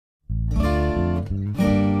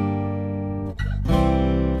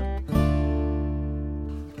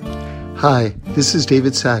Hi, this is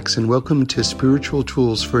David Sachs, and welcome to Spiritual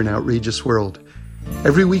Tools for an Outrageous World.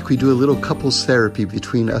 Every week we do a little couples therapy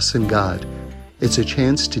between us and God. It's a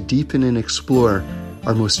chance to deepen and explore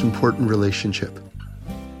our most important relationship.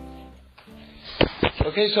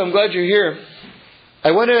 Okay, so I'm glad you're here.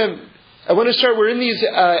 I want to start. We're in these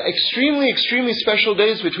extremely special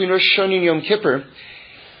days between Rosh Hashanah and Yom Kippur,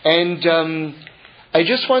 and I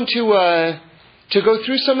just want to go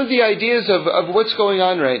through some of the ideas of what's going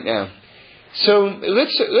on right now. So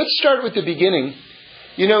let's start with the beginning.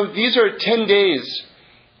 You know, these are 10 days,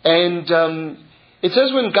 and it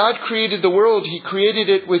says when God created the world, He created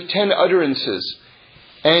it with 10 utterances.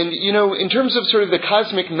 And, you know, in terms of sort of the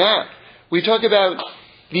cosmic map, we talk about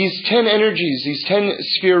these 10 energies, these 10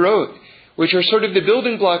 sefirot, which are sort of the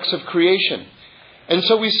building blocks of creation. And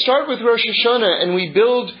so we start with Rosh Hashanah and we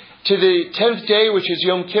build to the 10th day, which is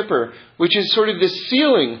Yom Kippur, which is sort of the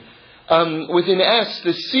sealing with an S,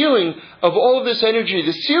 the sealing of all of this energy,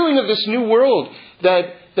 the sealing of this new world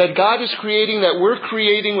that God is creating, that we're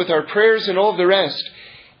creating with our prayers and all the rest.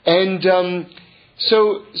 And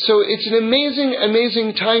so it's an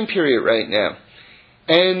amazing time period right now.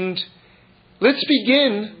 And let's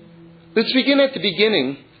begin at the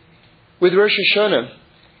beginning with Rosh Hashanah.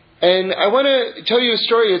 And I want to tell you a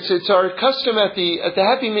story. It's our custom at the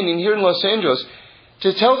Happy Minyan here in Los Angeles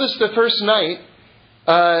to tell this the first night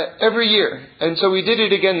every year. And so we did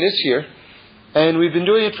it again this year. And we've been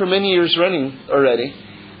doing it for many years running already.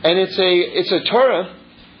 And it's a Torah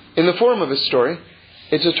in the form of a story.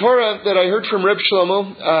 It's a Torah that I heard from Reb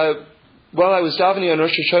Shlomo while I was davening on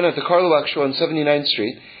Rosh Hashanah at the Karlovac Show on 79th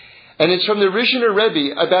Street. And it's from the Rishner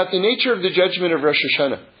Rebbe about the nature of the judgment of Rosh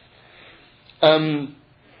Hashanah.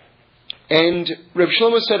 And Reb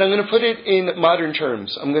Shlomo said, I'm going to put it in modern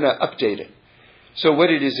terms. I'm going to update it. So what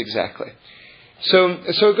it is exactly. So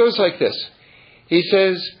it goes like this. He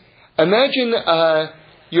says, imagine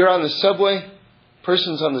you're on the subway,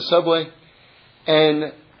 person's on the subway,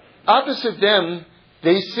 and opposite them,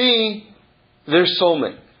 they see their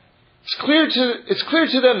soulmate. It's clear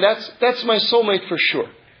to them that's my soulmate for sure.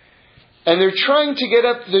 And they're trying to get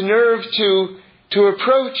up the nerve to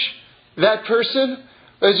approach that person,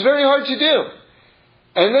 but it's very hard to do.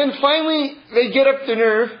 And then finally they get up the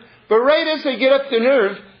nerve, but right as they get up the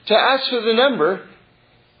nerve to ask for the number,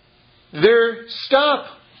 their stop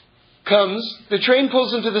comes, the train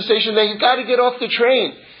pulls into the station, they've got to get off the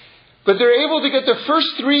train. But they're able to get the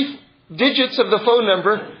first 3 digits of the phone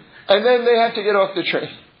number, and then they have to get off the train.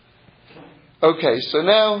 Okay, so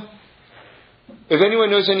now, if anyone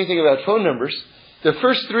knows anything about phone numbers, the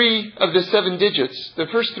first 3 of the 7 digits, the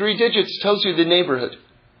first 3 digits tells you the neighborhood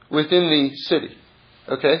within the city.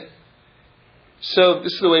 Okay? So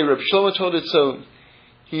this is the way Reb Shlomo told it. So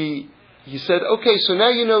he said, okay, so now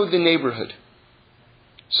you know the neighborhood.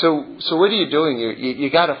 So what are you doing? You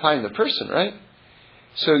got to find the person, right?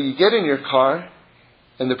 So you get in your car,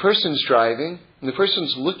 and the person's driving, and the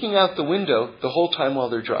person's looking out the window the whole time while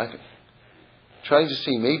they're driving, trying to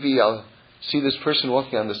see, maybe I'll see this person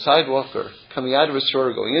walking on the sidewalk or coming out of a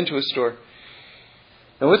store or going into a store.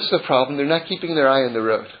 Now what's the problem? They're not keeping their eye on the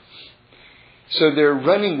road. So they're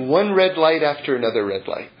running one red light after another red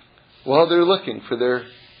light while they're looking for their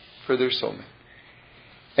soulmate.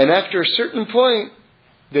 And after a certain point,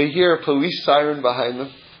 they hear a police siren behind them.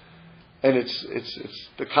 And it's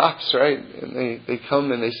the cops, right? And they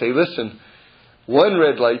come and they say, listen, 1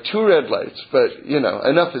 red light, 2 red lights, but, you know,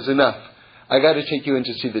 enough is enough. I got to take you in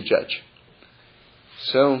to see the judge.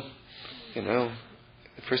 So, you know,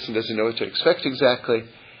 the person doesn't know what to expect exactly.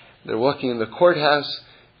 They're walking in the courthouse.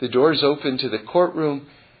 The doors open to the courtroom,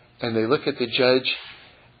 and they look at the judge,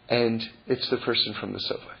 and it's the person from the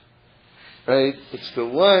subway. Right? It's the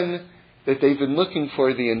one that they've been looking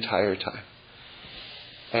for the entire time.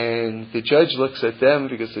 And the judge looks at them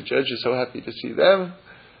because the judge is so happy to see them.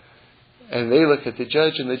 And they look at the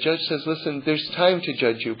judge, and the judge says, listen, there's time to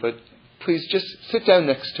judge you, but please just sit down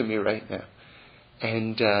next to me right now.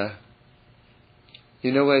 And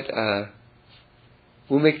you know what?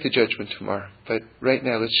 We'll make the judgment tomorrow. But right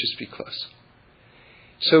now, let's just be close.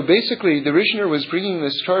 So basically, the Rishner was bringing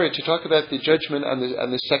this Torah to talk about the judgment on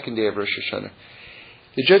the second day of Rosh Hashanah.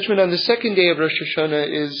 The judgment on the second day of Rosh Hashanah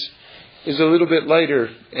is a little bit lighter,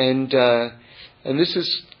 and this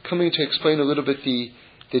is coming to explain a little bit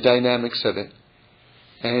the dynamics of it.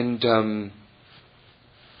 And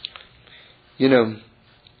you know,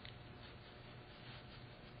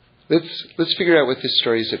 let's figure out what this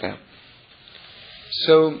story is about.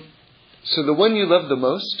 So the one you love the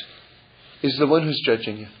most is the one who's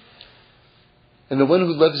judging you. And the one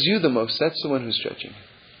who loves you the most, that's the one who's judging you.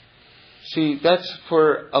 See, that's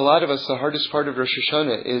for a lot of us the hardest part of Rosh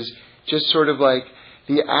Hashanah is just sort of like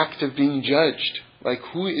the act of being judged. Like,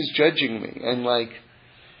 who is judging me? And like,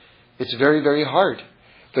 it's very, very hard.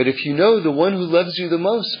 But if you know the one who loves you the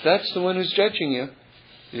most, that's the one who's judging you,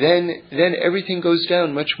 then everything goes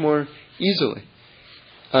down much more easily.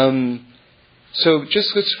 So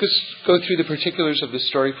let's go through the particulars of the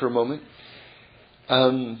story for a moment.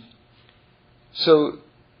 So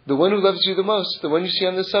the one who loves you the most, the one you see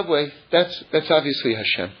on the subway, that's obviously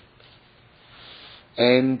Hashem.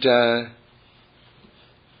 And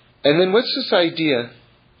then what's this idea?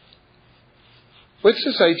 What's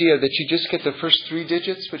this idea that you just get the first 3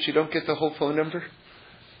 digits, but you don't get the whole phone number?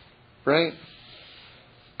 Right?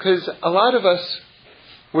 Because a lot of us,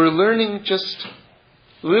 we're learning just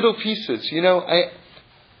little pieces. You know,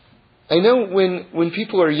 I know when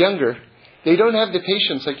people are younger, they don't have the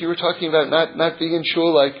patience, like you were talking about not being in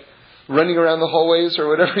shul, like running around the hallways or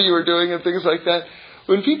whatever you were doing and things like that.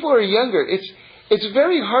 When people are younger, it's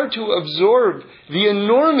very hard to absorb the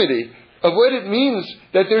enormity of what it means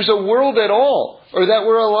that there's a world at all, or that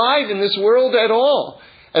we're alive in this world at all,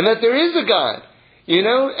 and that there is a God, you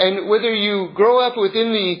know, and whether you grow up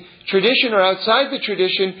within the tradition or outside the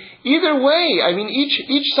tradition, either way, I mean,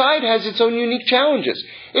 each side has its own unique challenges.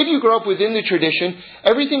 If you grow up within the tradition,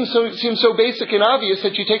 everything seems so basic and obvious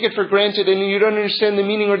that you take it for granted and you don't understand the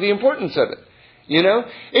meaning or the importance of it. You know,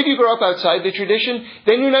 if you grow up outside the tradition,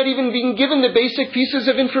 then you're not even being given the basic pieces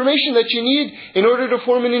of information that you need in order to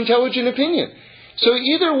form an intelligent opinion. So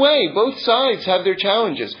either way, both sides have their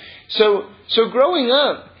challenges. So growing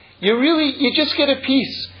up, you just get a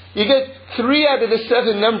piece. You get 3 out of the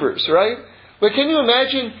 7 numbers, right? But can you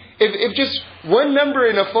imagine if just one number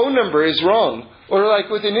in a phone number is wrong, or like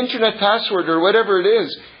with an internet password or whatever it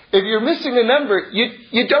is, if you're missing a number,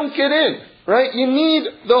 you don't get in, right? You need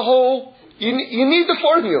the whole. You need the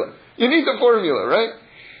formula. You need the formula, right?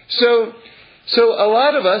 So a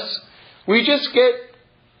lot of us, we just get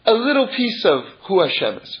a little piece of who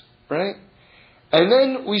Hashem is, right? And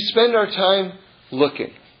then we spend our time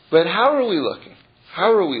looking. But how are we looking?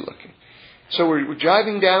 How are we looking? So we're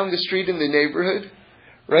driving down the street in the neighborhood,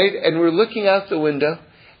 right? And we're looking out the window,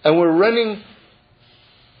 and we're running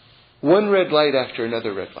one red light after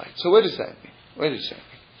another red light. So what does that mean? What does that mean?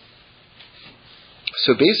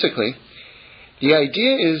 So basically, the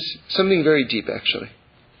idea is something very deep, actually.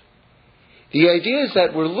 The idea is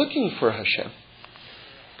that we're looking for Hashem,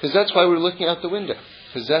 because that's why we're looking out the window,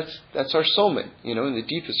 because that's our soulmate, you know, in the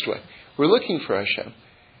deepest way. We're looking for Hashem,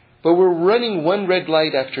 but we're running one red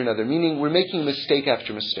light after another, meaning we're making mistake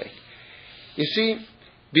after mistake. You see,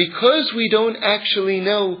 because we don't actually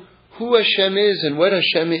know who Hashem is and what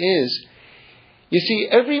Hashem is, you see,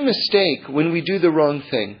 every mistake when we do the wrong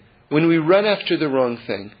thing, when we run after the wrong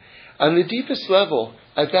thing, on the deepest level,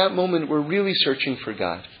 at that moment, we're really searching for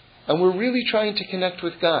God. And we're really trying to connect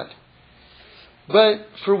with God. But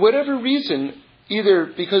for whatever reason, either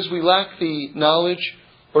because we lack the knowledge,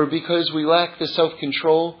 or because we lack the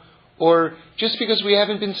self-control, or just because we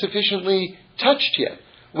haven't been sufficiently touched yet,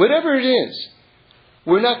 whatever it is,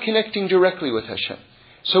 we're not connecting directly with Hashem.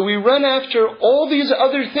 So we run after all these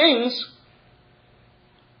other things,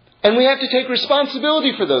 and we have to take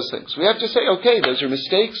responsibility for those things. We have to say, okay, those are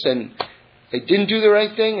mistakes, and I didn't do the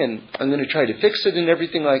right thing, and I'm going to try to fix it and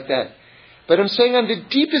everything like that. But I'm saying on the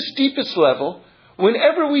deepest level,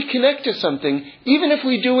 whenever we connect to something, even if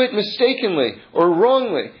we do it mistakenly or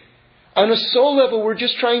wrongly, on a soul level, we're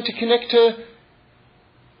just trying to connect to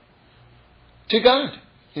God,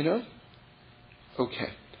 you know? Okay.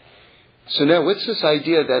 So now what's this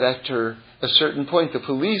idea that after a certain point, the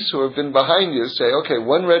police who have been behind you say, okay,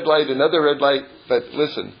 one red light, another red light, but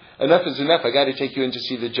listen, enough is enough. I got to take you in to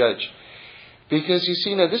see the judge. Because you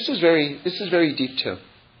see, now this is very deep too.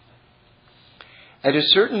 At a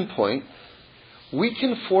certain point, we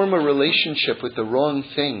can form a relationship with the wrong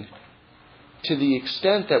thing to the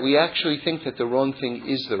extent that we actually think that the wrong thing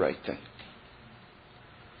is the right thing.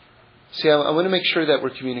 See, I want to make sure that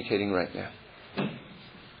we're communicating right now.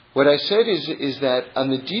 What I said is that on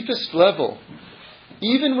the deepest level,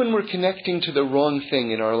 even when we're connecting to the wrong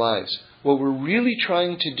thing in our lives, what we're really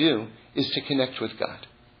trying to do is to connect with God.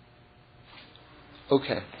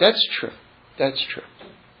 Okay, that's true. That's true.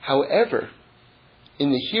 However,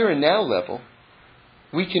 in the here and now level,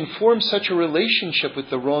 we can form such a relationship with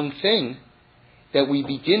the wrong thing that we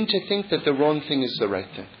begin to think that the wrong thing is the right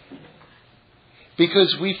thing.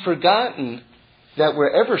 Because we've forgotten that we're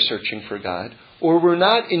ever searching for God, or we're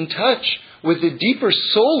not in touch with the deeper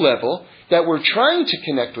soul level that we're trying to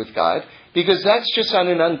connect with God, because that's just on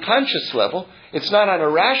an unconscious level, it's not on a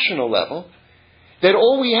rational level, that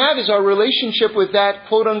all we have is our relationship with that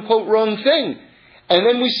quote-unquote wrong thing. And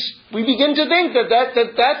then we begin to think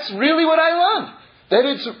that's really what I want.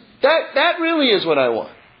 That really is what I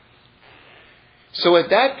want. So at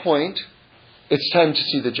that point, it's time to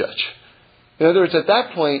see the judge. In other words, at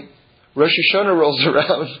that point, Rosh Hashanah rolls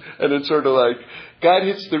around and it's sort of like God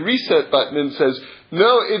hits the reset button and says,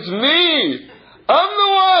 no, it's me. I'm the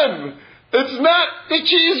one. It's not the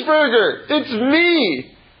cheeseburger. It's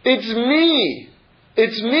me. It's me.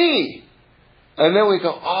 It's me. And then we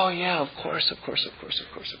go, oh yeah, of course.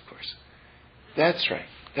 That's right.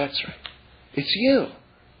 It's you.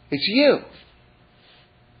 It's you.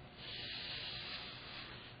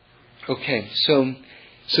 Okay, so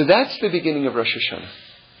that's the beginning of Rosh Hashanah.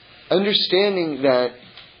 Understanding that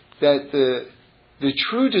the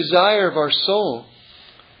true desire of our soul,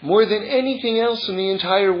 more than anything else in the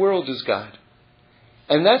entire world, is God.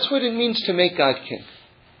 And that's what it means to make God king.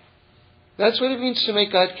 That's what it means to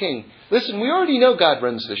make God king. Listen, we already know God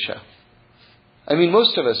runs the show. I mean,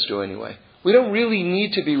 most of us do anyway. We don't really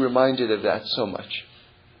need to be reminded of that so much.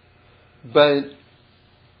 But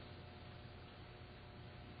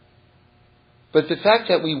the fact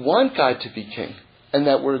that we want God to be king, and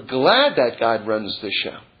that we're glad that God runs the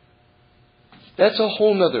show, that's a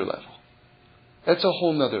whole nother level. That's a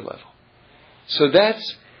whole nother level. So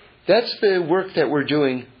that's the work that we're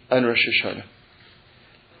doing on Rosh Hashanah.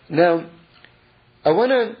 Now, I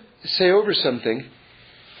want to say over something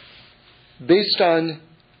based on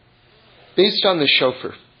the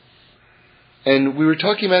shofar. And we were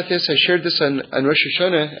talking about this, I shared this on Rosh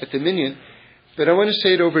Hashanah at the Minyan, but I want to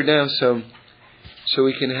say it over now so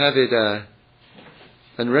we can have it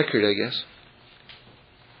on record, I guess.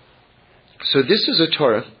 So this is a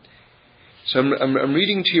Torah. So I'm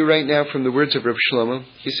reading to you right now from the words of Reb Shlomo.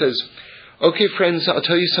 He says, okay, friends, I'll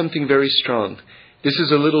tell you something very strong. This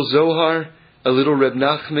is a little Zohar, a little Reb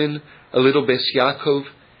Nachman, a little Bes Yaakov.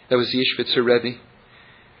 That was the Ishbitzer Rebbe.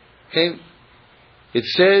 Okay? It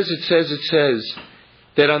says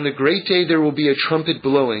that on the great day there will be a trumpet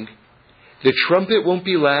blowing. The trumpet won't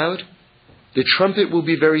be loud. The trumpet will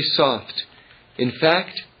be very soft. In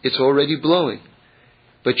fact, it's already blowing.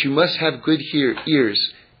 But you must have good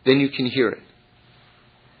ears, then you can hear it.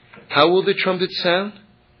 How will the trumpet sound?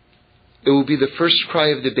 It will be the first cry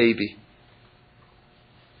of the baby.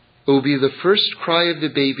 It will be the first cry of the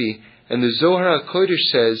baby. And the Zohar HaKodesh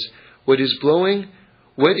says, what is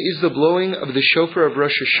the blowing of the shofar of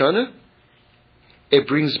Rosh Hashanah? It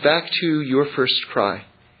brings back to you your first cry.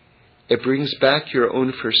 It brings back your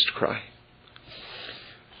own first cry.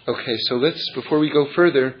 Okay, so before we go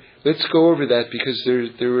further, let's go over that because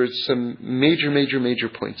there were some major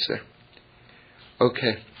points there.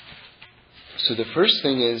 Okay. So the first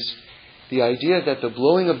thing is the idea that the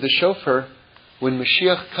blowing of the shofar, when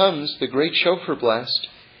Mashiach comes, the great shofar blast,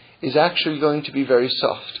 is actually going to be very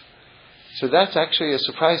soft. So that's actually a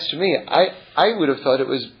surprise to me. I would have thought it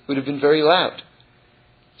would have been very loud.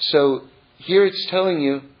 So here it's telling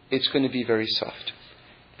you it's going to be very soft.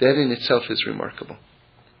 That in itself is remarkable.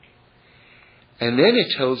 And then it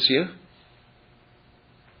tells you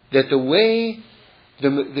that the way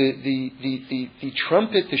the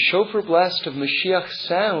trumpet, the shofar blast of Mashiach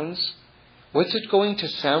sounds, what's it going to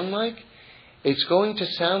sound like? It's going to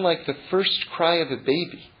sound like the first cry of a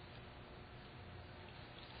baby.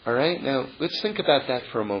 All right, now let's think about that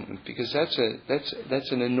for a moment, because that's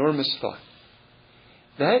an enormous thought.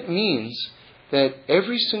 That means that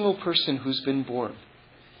every single person who's been born,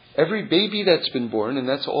 every baby that's been born, and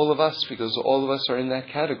that's all of us, because all of us are in that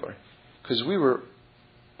category, because we were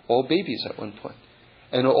all babies at one point,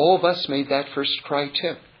 and all of us made that first cry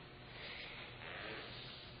too.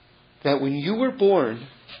 That when you were born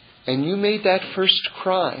and you made that first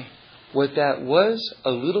cry, what that was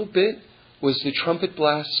a little bit was the trumpet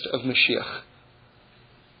blast of Mashiach.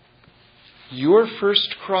 Your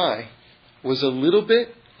first cry was a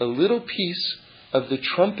little piece of the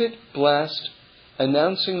trumpet blast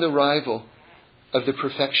announcing the arrival of the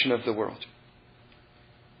perfection of the world.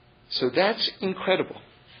 So that's incredible.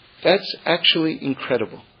 That's actually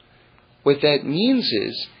incredible. What that means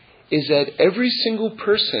is that every single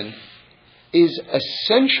person is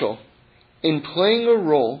essential in playing a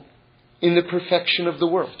role in the perfection of the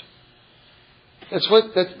world. That's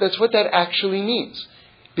what that actually means.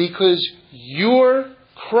 Because your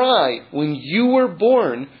cry when you were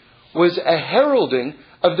born was a heralding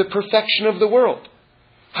of the perfection of the world.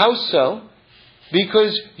 How so?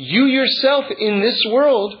 Because you yourself in this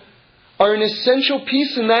world are an essential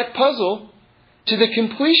piece in that puzzle to the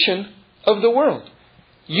completion of the world.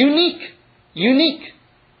 Unique.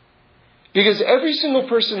 Because every single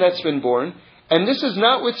person that's been born, and this is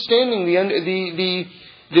notwithstanding the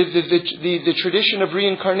tradition of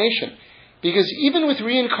reincarnation, Because even with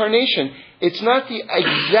reincarnation, it's not the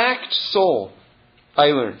exact soul, I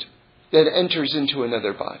learned, that enters into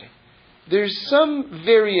another body. There's some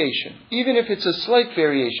variation. Even if it's a slight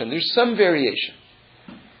variation, there's some variation.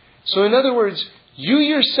 So in other words, you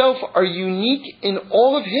yourself are unique in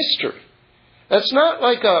all of history. That's not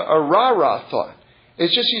like a rah-rah thought.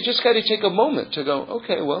 It's just, you just got to take a moment to go,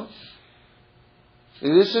 okay, well,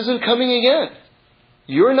 this isn't coming again.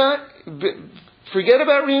 You're not, forget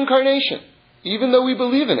about reincarnation, even though we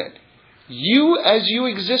believe in it. You, as you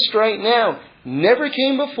exist right now, never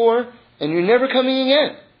came before, and you're never coming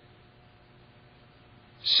again.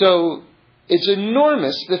 So, it's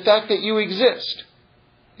enormous, the fact that you exist.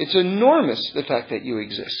 It's enormous, the fact that you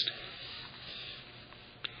exist.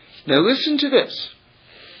 Now listen to this.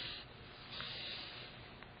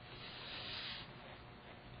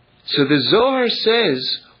 So the Zohar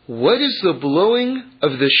says, what is the blowing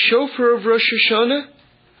of the shofar of Rosh Hashanah?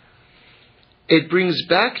 It brings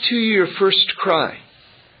back to you your first cry.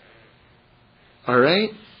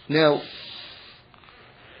 Alright? Now,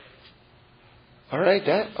 alright,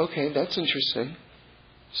 that's interesting.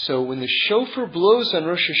 So when the shofar blows on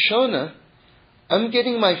Rosh Hashanah, I'm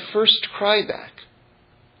getting my first cry back.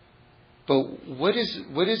 But what is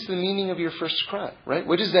the meaning of your first cry, right?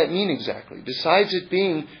 What does that mean exactly? Besides it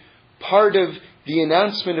being part of the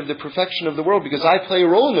announcement of the perfection of the world, because I play a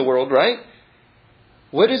role in the world, right?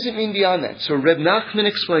 What does it mean beyond that? So Reb Nachman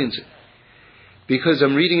explains it. Because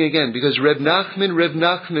I'm reading again, because Reb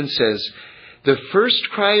Nachman says, the first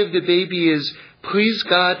cry of the baby is, please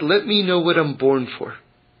God, let me know what I'm born for.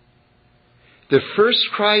 The first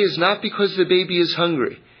cry is not because the baby is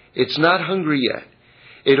hungry. It's not hungry yet.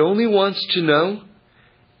 It only wants to know,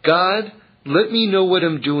 God, let me know what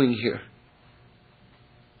I'm doing here.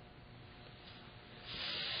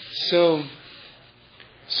 So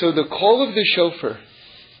the call of the shofar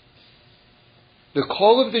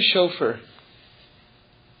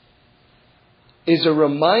is a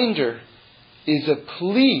reminder, is a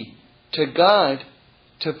plea to God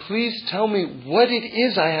to please tell me what it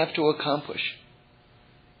is I have to accomplish.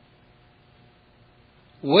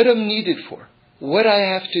 What I'm needed for. What I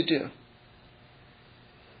have to do.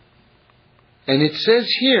 And it says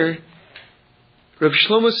here, Reb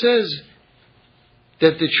Shlomo says,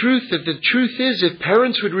 that the truth is, if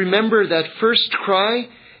parents would remember that first cry,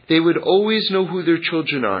 they would always know who their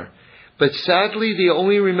children are. But sadly, they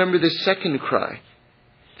only remember the second cry,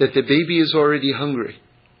 that the baby is already hungry.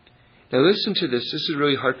 Now listen to this. This is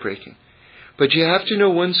really heartbreaking. But you have to know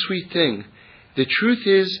one sweet thing. The truth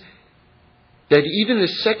is that even the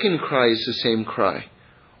second cry is the same cry.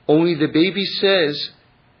 Only the baby says,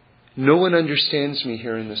 no one understands me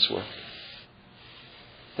here in this world.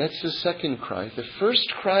 That's the second cry. The first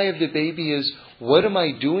cry of the baby is, what am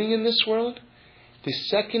I doing in this world? The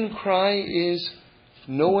second cry is,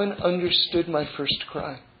 no one understood my first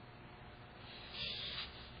cry.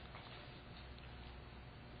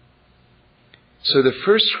 So the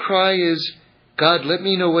first cry is, God, let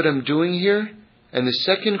me know what I'm doing here. And the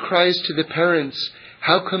second cry is to the parents,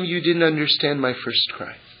 how come you didn't understand my first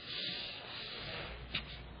cry?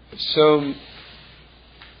 So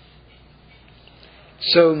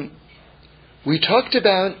we talked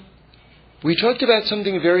about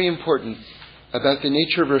something very important about the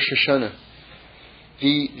nature of Rosh Hashanah.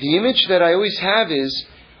 The image that I always have is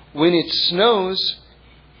when it snows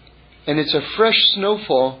and it's a fresh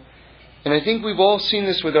snowfall, and I think we've all seen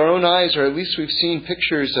this with our own eyes, or at least we've seen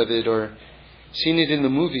pictures of it or seen it in the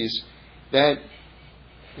movies, that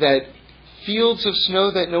fields of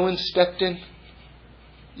snow that no one stepped in,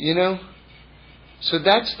 you know? So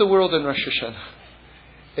that's the world in Rosh Hashanah.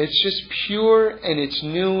 It's just pure and it's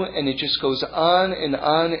new and it just goes on and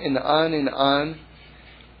on and on and on.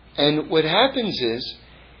 And what happens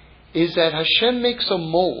is that Hashem makes a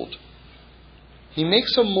mold. He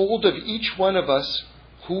makes a mold of each one of us,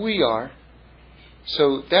 who we are.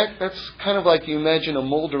 So that's kind of like you imagine a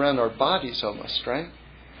mold around our bodies almost, right?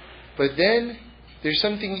 But then there's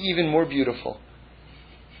something even more beautiful.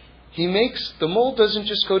 The mold doesn't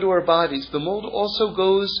just go to our bodies. The mold also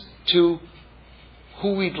goes to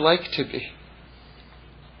who we'd like to be.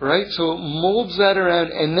 Right? So it molds that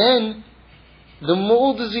around. And then the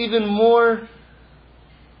mold is even more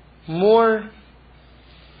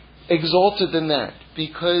exalted than that.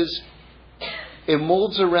 Because it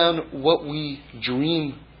molds around what we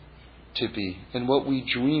dream to be and what we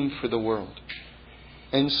dream for the world.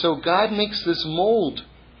 And so God makes this mold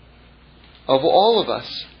of all of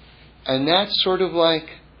us. And that's sort of like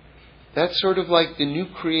the new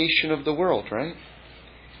creation of the world, right?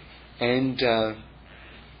 And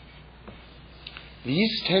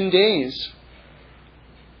these 10 days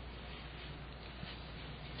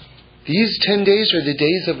These 10 days are the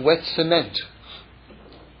days of wet cement.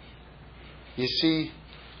 You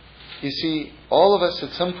see, all of us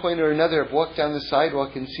at some point or another have walked down the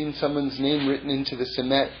sidewalk and seen someone's name written into the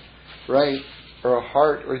cement, right? Or a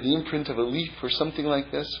heart, or the imprint of a leaf, or something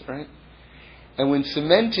like this, right? And when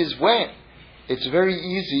cement is wet, it's very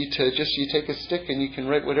easy to you take a stick and you can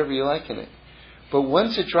write whatever you like in it. But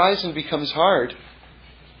once it dries and becomes hard,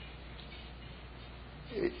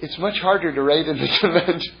 it's much harder to write in the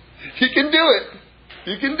cement. You can do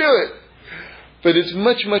it. But it's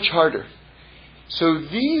much, much harder. So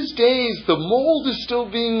these days, the mold is still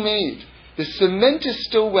being made. The cement is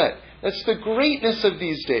still wet. That's the greatness of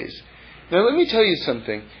these days. Now let me tell you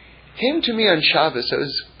something. It came to me on Shabbos.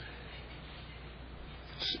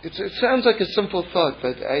 It sounds like a simple thought,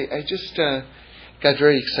 but I just got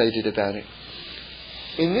very excited about it.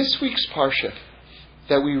 In this week's Parsha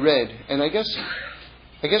that we read, and I guess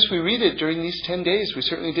we read it during these 10 days. We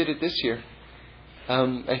certainly did it this year.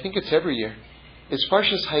 I think it's every year. It's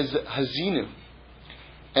Parshas Hazinu.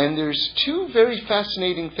 And there's two very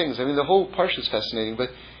fascinating things. I mean, the whole Parsha is fascinating, but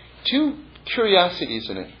two curiosities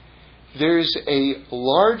in it. There's a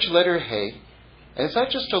large letter Hey, and it's not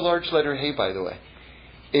just a large letter Hey, by the way.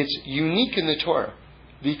 It's unique in the Torah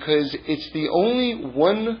because it's the only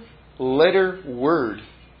one letter word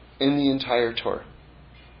in the entire Torah.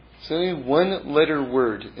 It's the only one letter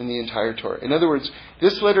word in the entire Torah. In other words,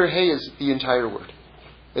 this letter Hey is the entire word.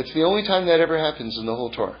 It's the only time that ever happens in the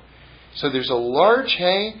whole Torah. So there's a large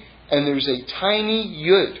Hey and there's a tiny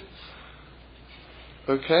Yud.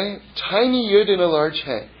 Okay? Tiny Yud and a large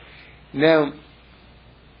Hey. Now,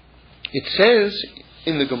 it says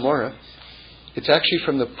in the Gemara, it's actually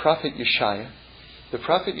from the prophet Yeshaya. The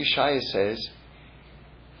prophet Yeshaya says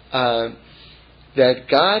that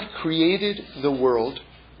God created the world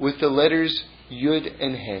with the letters Yud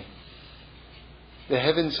and Hey. The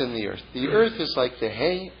heavens and the earth. The earth is like the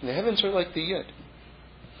Hey, and the heavens are like the Yud.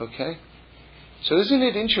 Okay? So isn't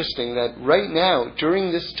it interesting that right now,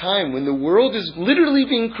 during this time, when the world is literally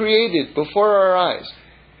being created before our eyes,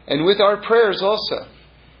 and with our prayers also,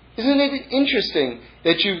 isn't it interesting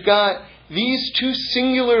that you've got these two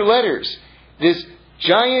singular letters, this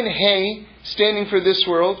giant Hey standing for this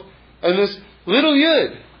world, and this little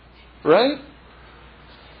Yud, right?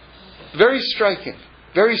 Very striking.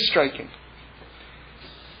 Very striking.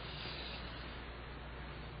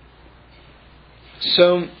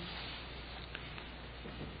 So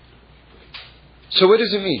what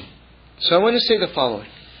does it mean? So I want to say the following.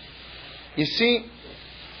 You see,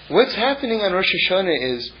 what's happening on Rosh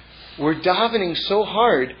Hashanah is we're davening so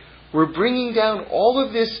hard, we're bringing down all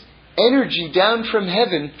of this energy down from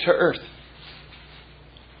heaven to earth.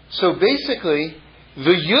 So basically,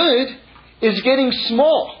 the Yud is getting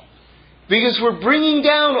small because we're bringing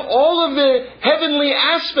down all of the heavenly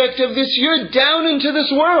aspect of this Yud down into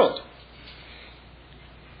this world.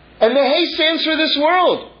 And the Hey stands for this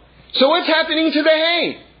world. So what's happening to the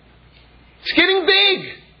Hey? It's getting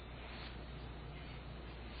big.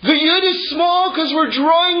 The Yud is small because we're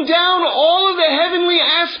drawing down all of the heavenly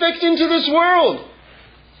aspect into this world.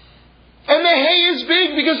 And the Hey is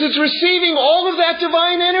big because it's receiving all of that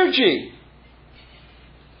divine energy.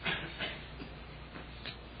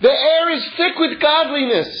 The air is thick with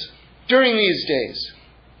godliness during these days.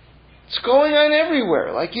 It's going on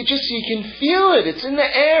everywhere. Like you can feel it. It's in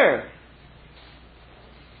the air.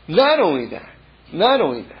 Not only that.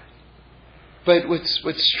 But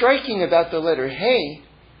what's striking about the letter Hey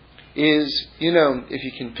is, if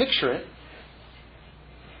you can picture it,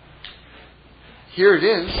 here it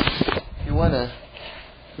is. You want to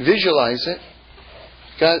visualize it.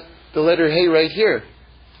 Got the letter Hey right here.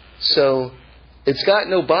 So it's got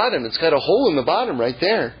no bottom. It's got a hole in the bottom right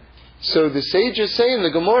there. So the sages say in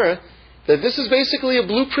the Gemara that this is basically a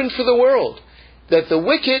blueprint for the world. That the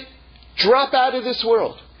wicked drop out of this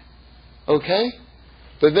world. Okay?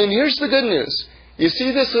 But then here's the good news. You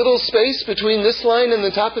see this little space between this line and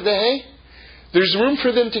the top of the Hey? There's room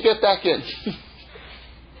for them to get back in.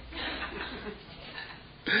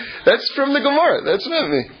 That's from the Gemara. That's not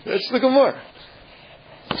me. That's the Gemara.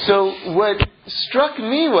 So what struck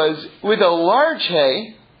me was, with a large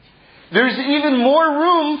Hey, there's even more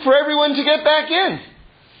room for everyone to get back in.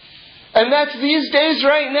 And that's these days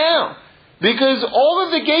right now. Because all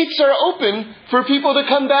of the gates are open for people to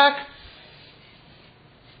come back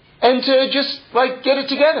and to just get it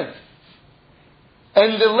together.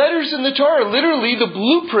 And the letters in the Torah are literally the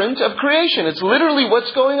blueprint of creation. It's literally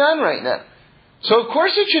what's going on right now. So of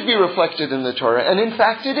course it should be reflected in the Torah. And in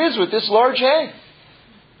fact it is with this large Hey.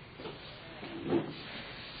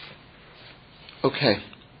 Okay.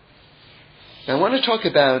 Now I want to talk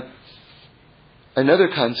about another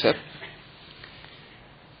concept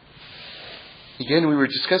again, we were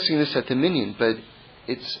discussing this at the Minyan, but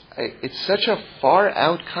it's such a far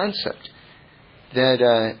out concept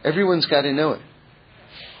that everyone's got to know it.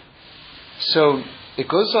 So it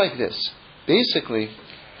goes like this. Basically,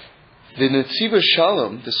 the Netziva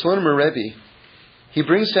Shalom, the Slonim Rebbe, he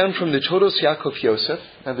brings down from the Todos Yaakov Yosef.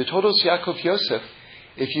 Now, the Todos Yaakov Yosef,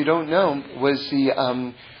 if you don't know, was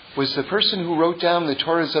the person who wrote down the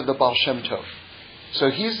Torahs of the Baal Shem Tov. So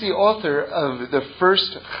he's the author of the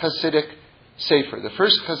first Hasidic Sefer. The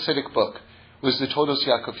first Hasidic book was the Todos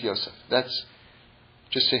Yaakov Yosef. That's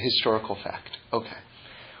just a historical fact. Okay.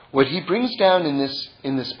 What he brings down in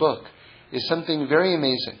this book is something very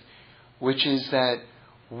amazing, which is that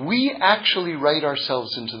we actually write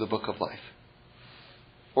ourselves into the book of life.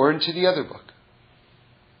 Or into the other book.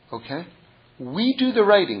 Okay? We do the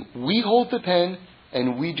writing. We hold the pen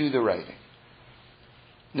and we do the writing.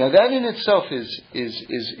 Now that in itself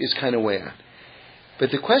is kind of way out.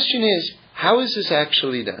 But the question is, how is this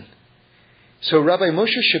actually done? So Rabbi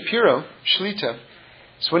Moshe Shapiro, Shlita,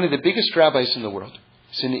 is one of the biggest rabbis in the world.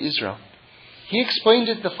 He's in Israel. He explained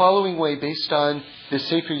it the following way based on the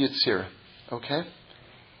Sefer Yetzirah. Okay?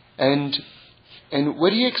 And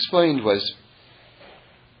what he explained was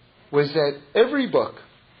that every book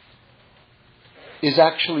is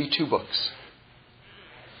actually two books.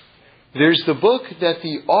 There's the book that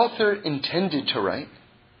the author intended to write,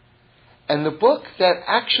 and the book that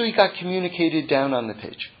actually got communicated down on the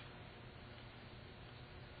page.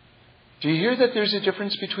 Do you hear that there's a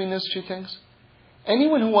difference between those two things?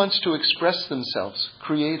 Anyone who wants to express themselves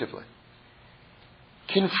creatively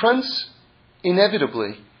confronts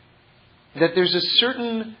inevitably that there's a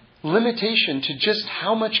certain limitation to just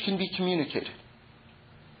how much can be communicated.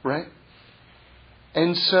 Right?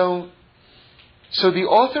 And so the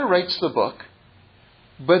author writes the book,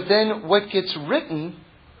 but then what gets written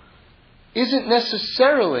isn't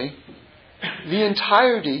necessarily the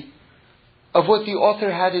entirety of what the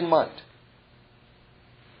author had in mind.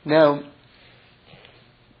 Now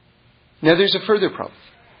there's a further problem.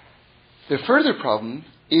 The further problem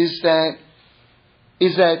is that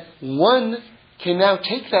one can now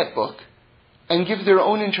take that book and give their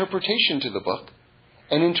own interpretation to the book,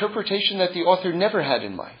 an interpretation that the author never had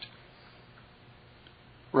in mind.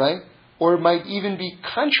 Right? Or it might even be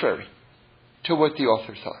contrary to what the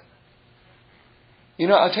author thought.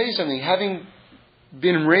 I'll tell you something. Having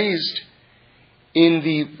been raised in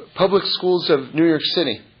the public schools of New York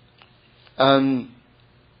City,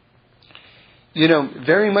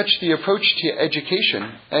 very much the approach to education,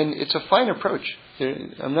 and it's a fine approach.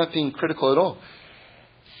 I'm not being critical at all.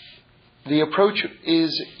 The approach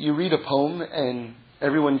is you read a poem and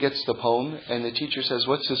everyone gets the poem and the teacher says,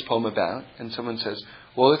 "What's this poem about?" And someone says,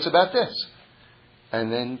 "Well, it's about this."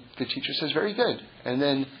 And then the teacher says, "Very good." And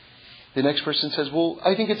then the next person says, "Well,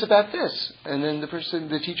 I think it's about this." And then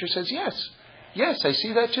the teacher says, Yes, I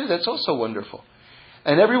see that too. That's also wonderful."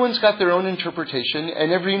 And everyone's got their own interpretation,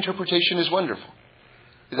 and every interpretation is wonderful.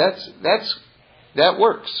 That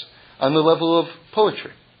works on the level of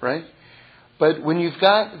poetry, right? But when you've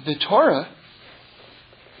got the Torah,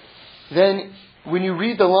 then when you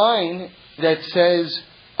read the line that says,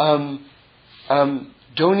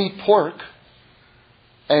 "Don't eat pork,"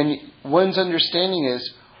 and one's understanding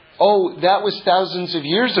is, "Oh, that was thousands of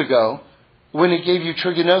years ago when it gave you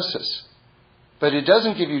trigonosis. But it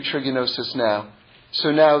doesn't give you trigonosis now.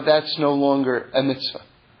 So now that's no longer a mitzvah.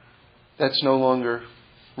 That's no longer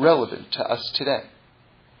relevant to us today."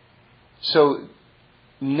 So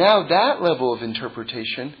now that level of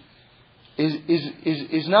interpretation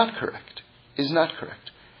is not correct. Is not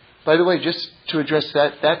correct. By the way, just to address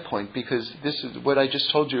that point, because this is what I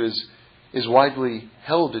just told you is widely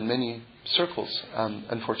held in many circles,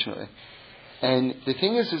 unfortunately. And the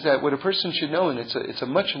thing is that what a person should know, and it's a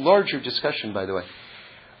much larger discussion, by the way,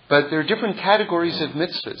 but there are different categories of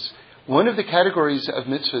mitzvahs. One of the categories of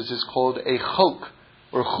mitzvahs is called a chok,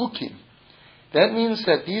 or chukim. That means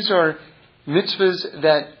that these are mitzvahs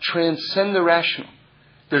that transcend the rational.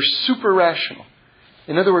 They're super rational.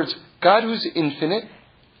 In other words, God, who's infinite,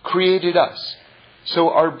 created us. So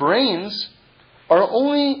our brains are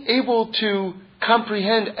only able to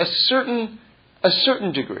comprehend a certain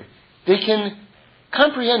degree. They can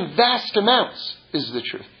comprehend vast amounts, is the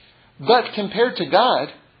truth. But compared to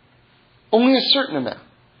God, only a certain amount.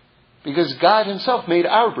 Because God himself made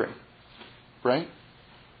our brain. Right?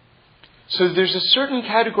 So there's a certain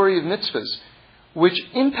category of mitzvahs which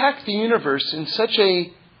impact the universe in such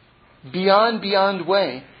a beyond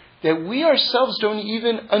way that we ourselves don't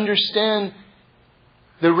even understand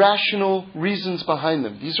the rational reasons behind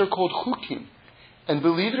them. These are called chukim. And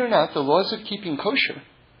believe it or not, the laws of keeping kosher,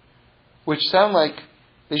 which sound like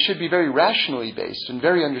They should be very rationally based and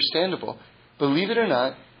very understandable. Believe it or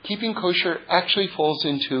not, keeping kosher actually falls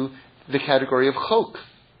into the category of chok,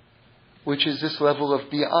 which is this level of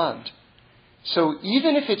beyond. So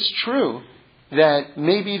even if it's true that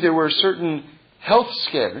maybe there were certain health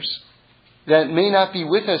scares that may not be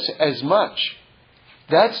with us as much,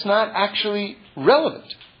 that's not actually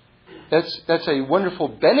relevant. That's a wonderful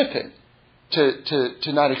benefit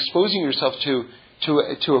to not exposing yourself to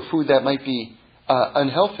a food that might be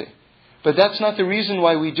unhealthy. But that's not the reason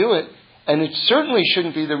why we do it, and it certainly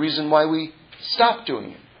shouldn't be the reason why we stop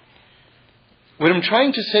doing it. What I'm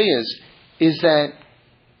trying to say is that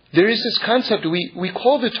there is this concept, we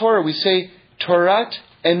call the Torah, we say Torat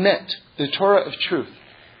Emet, the Torah of truth.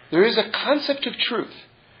 There is a concept of truth,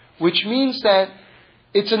 which means that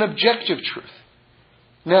it's an objective truth.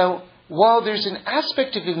 Now, while there's an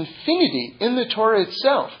aspect of infinity in the Torah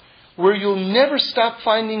itself, where you'll never stop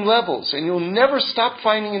finding levels and you'll never stop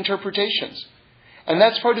finding interpretations. And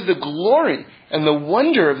that's part of the glory and the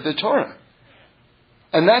wonder of the Torah.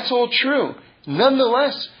 And that's all true.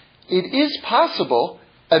 Nonetheless, it is possible,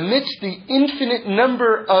 amidst the infinite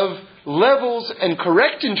number of levels and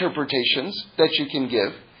correct interpretations that you can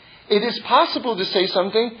give, it is possible to say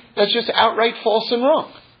something that's just outright false and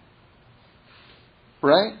wrong.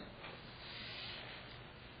 Right?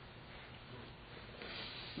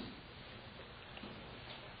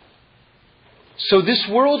 So this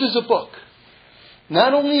world is a book.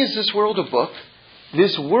 Not only is this world a book,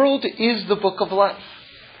 this world is the book of life.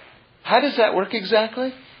 How does that work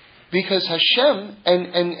exactly? Because Hashem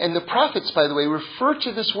and the prophets, by the way, refer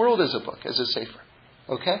to this world as a book, as a sefer.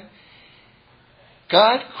 Okay?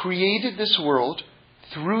 God created this world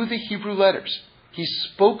through the Hebrew letters. He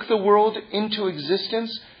spoke the world into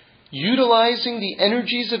existence utilizing the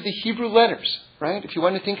energies of the Hebrew letters. Right? If you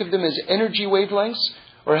want to think of them as energy wavelengths,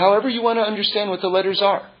 or however you want to understand what the letters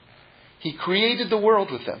are. He created the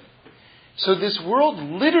world with them. So this world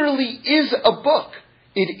literally is a book.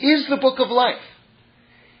 It is the book of life.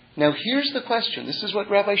 Now here's the question. This is what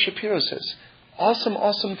Rabbi Shapiro says. Awesome,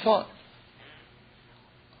 awesome thought.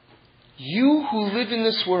 You who live in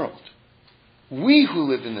this world, we who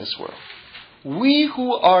live in this world, we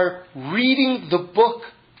who are reading the book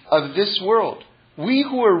of this world, we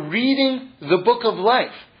who are reading the book of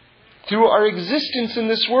life, through our existence in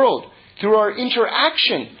this world, through our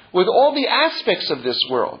interaction with all the aspects of this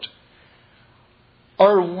world,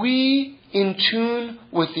 are we in tune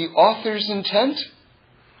with the author's intent?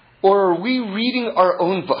 Or are we reading our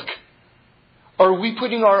own book? Are we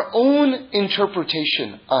putting our own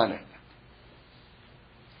interpretation on it?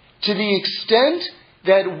 To the extent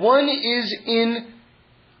that one is in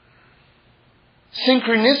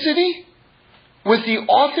synchronicity with the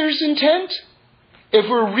author's intent, if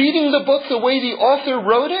we're reading the book the way the author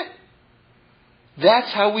wrote it,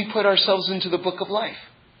 that's how we put ourselves into the book of life.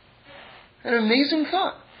 An amazing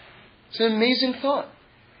thought. It's an amazing thought.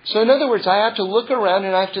 So in other words, I have to look around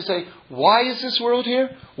and I have to say, why is this world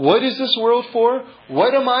here? What is this world for?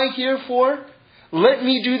 What am I here for? Let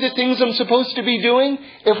me do the things I'm supposed to be doing.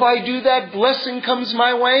 If I do that, blessing comes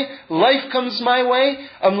my way. Life comes my way.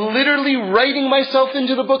 I'm literally writing myself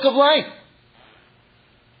into the book of life.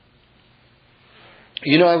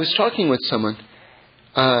 You know, I was talking with someone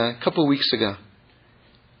a couple of weeks ago,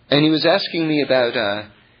 and he was asking me about,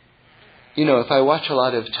 if I watch a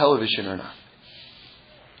lot of television or not.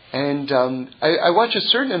 And I watch a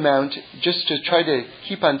certain amount just to try to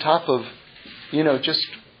keep on top of, just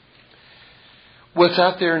what's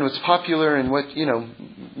out there and what's popular and what,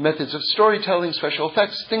 methods of storytelling, special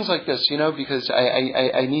effects, things like this, because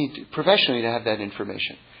I need professionally to have that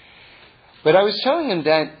information. But I was telling him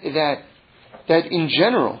that in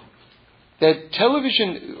general, that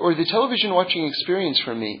television, or the television watching experience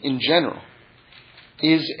for me in general,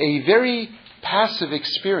 is a very passive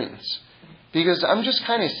experience. Because I'm just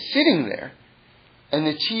kind of sitting there, and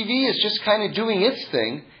the TV is just kind of doing its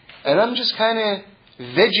thing, and I'm just kind of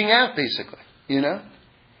vegging out, basically,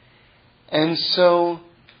 And so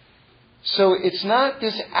it's not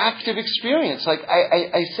this active experience. Like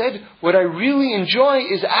I said, what I really enjoy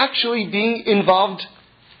is actually being involved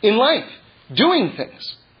in life, doing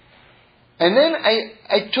things. And then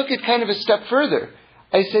I took it kind of a step further.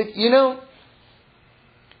 I said,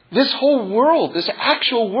 this whole world, this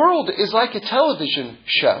actual world is like a television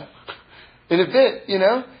show in a bit,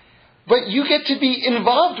 But you get to be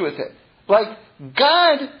involved with it. Like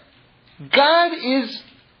God is,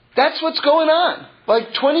 that's what's going on.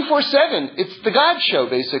 Like 24/7. It's the God show,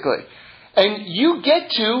 basically. And you get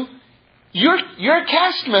to, you're a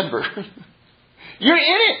cast member. You're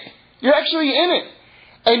in it. You're actually in it.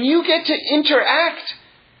 And you get to interact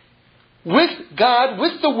with God,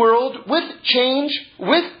 with the world, with change,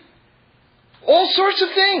 with all sorts of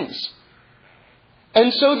things.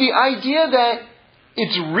 And so the idea that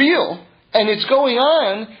it's real and it's going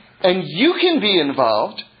on and you can be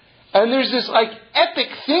involved, and there's this like epic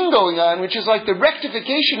thing going on, which is like the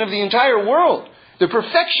rectification of the entire world, the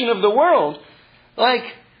perfection of the world, like,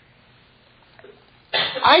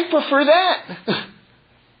 I prefer that.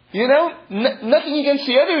 Nothing against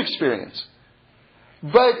the other experience.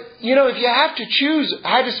 But, if you have to choose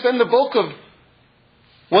how to spend the bulk of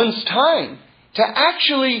one's time, to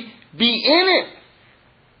actually be in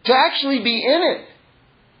it,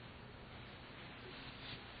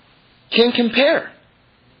 can compare.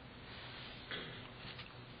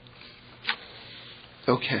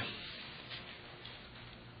 Okay.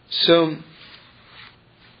 So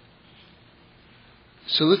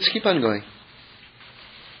let's keep on going.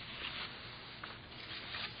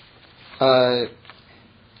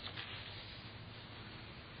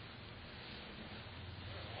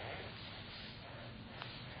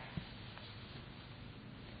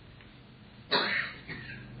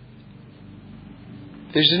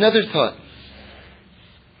 There's another thought,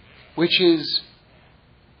 which is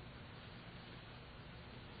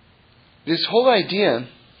this whole idea.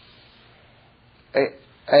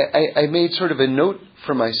 I made sort of a note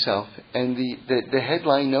for myself, and the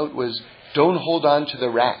headline note was, "Don't hold on to the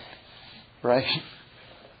rat," right?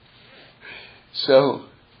 So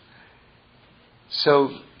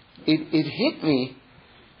it hit me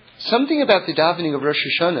something about the davening of Rosh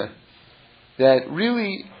Hashanah that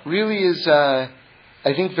really is,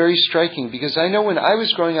 I think, very striking, because I know when I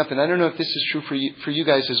was growing up, and I don't know if this is true for you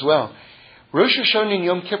guys as well, Rosh Hashanah and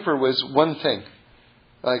Yom Kippur was one thing.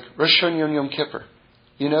 Like Rosh Hashanah and Yom Kippur.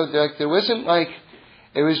 There wasn't like,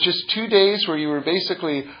 it was just 2 days where you were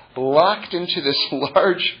basically locked into this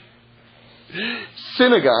large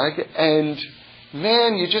synagogue, and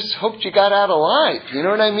man, you just hoped you got out alive. You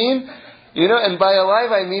know what I mean? And by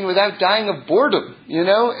alive I mean without dying of boredom.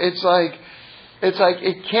 It's like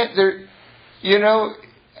it can't there. You know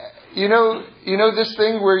this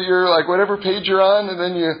thing where you're like, whatever page you're on, and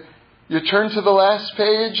then you turn to the last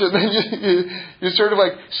page, and then you sort of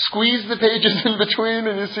like squeeze the pages in between,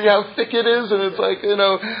 and you see how thick it is, and it's like,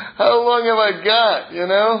 how long have I got,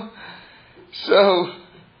 So,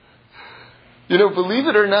 believe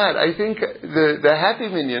it or not, I think the Happy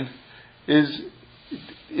Minyan is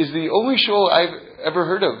the only shul I've ever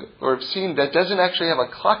heard of or have seen that doesn't actually have a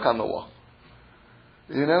clock on the wall.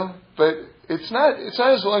 But it's not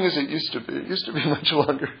as long as it used to be. It used to be much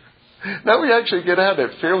longer. Now we actually get out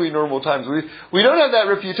at fairly normal times. We don't have that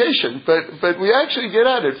reputation, but we actually get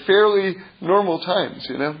out at fairly normal times,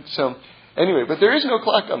 So anyway, but there is no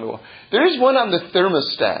clock on the wall. There is one on the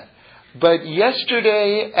thermostat. But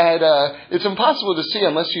yesterday it's impossible to see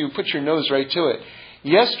unless you put your nose right to it.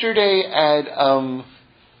 Yesterday at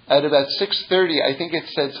about 6:30, I think it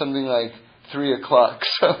said something like 3:00.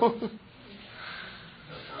 So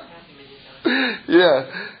yeah.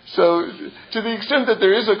 So to the extent that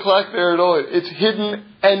there is a clock there at all, it's hidden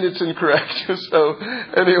and it's incorrect. So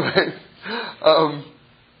anyway,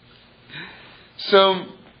 so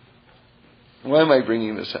why am I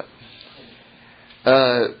bringing this up?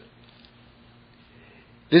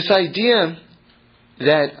 This idea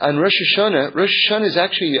that on Rosh Hashanah is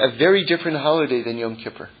actually a very different holiday than Yom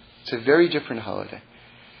Kippur. It's a very different holiday.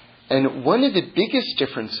 And one of the biggest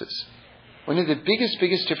differences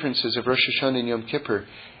of Rosh Hashanah and Yom Kippur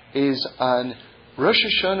is on Rosh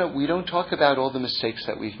Hashanah, we don't talk about all the mistakes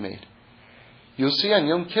that we've made. You'll see on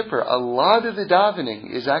Yom Kippur, a lot of the davening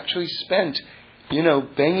is actually spent,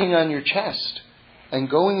 banging on your chest and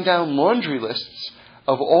going down laundry lists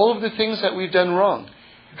of all of the things that we've done wrong,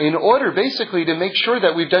 in order basically to make sure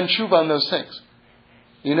that we've done tshuva on those things.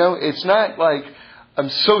 It's not like, I'm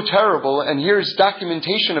so terrible and here's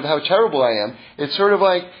documentation of how terrible I am. It's sort of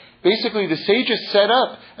like, basically the sages set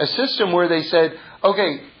up a system where they said,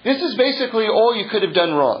 okay, this is basically all you could have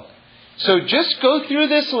done wrong. So just go through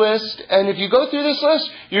this list, and if you go through this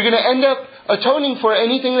list, you're going to end up atoning for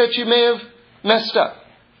anything that you may have messed up.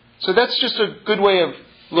 So that's just a good way of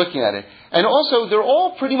looking at it. And also, they're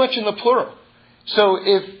all pretty much in the plural. So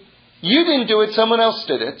if you didn't do it, someone else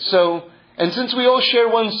did it. And since we all share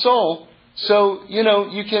one soul, so,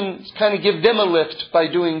 you can kind of give them a lift by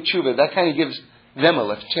doing tshuva. That kind of gives them a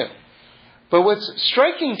lift too. But what's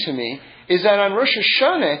striking to me is that on Rosh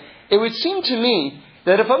Hashanah, it would seem to me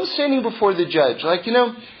that if I'm standing before the judge, like,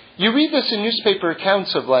 you read this in newspaper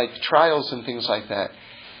accounts of like trials and things like that.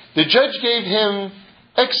 The judge gave him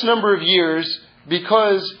X number of years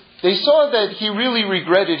because they saw that he really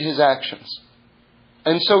regretted his actions.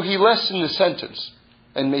 And so he lessened the sentence.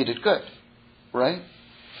 and made it good, right?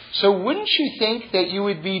 So wouldn't you think that you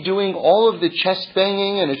would be doing all of the chest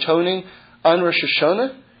banging and atoning on Rosh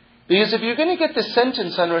Hashanah? Because if you're going to get the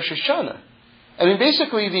sentence on Rosh Hashanah, I mean,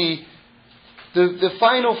 basically the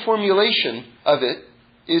final formulation of it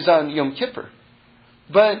is on Yom Kippur.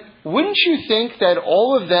 But wouldn't you think that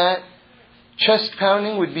all of that chest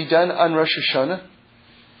pounding would be done on Rosh Hashanah?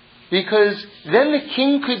 Because then the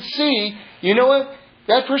king could see, you know what,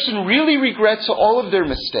 that person really regrets all of their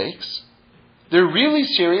mistakes. They're really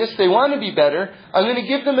serious. They want to be better. I'm going to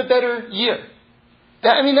give them a better year.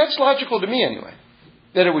 That's logical to me anyway,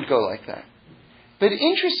 that it would go like that. But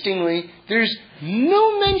interestingly, there's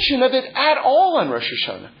no mention of it at all on Rosh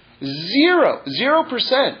Hashanah.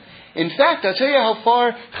 0%. In fact, I'll tell you how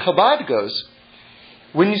far Chabad goes.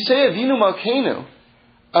 When you say Avinu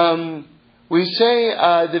Malkeinu, we say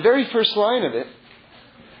the very first line of it.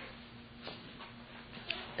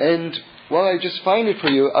 And while I just find it for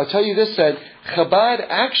you, I'll tell you this, that Chabad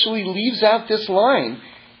actually leaves out this line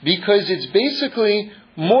because it's basically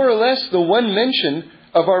more or less the one mention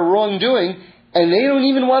of our wrongdoing, and they don't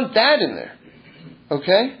even want that in there.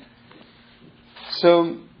 Okay?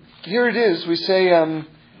 So, here it is. We say, Avinu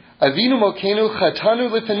Malkeinu chatanu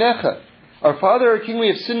lepenecha. Our Father, our King, we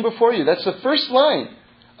have sinned before you. That's the first line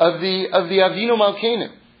of the Avinu Malkeinu.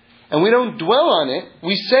 And we don't dwell on it.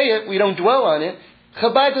 We say it, we don't dwell on it.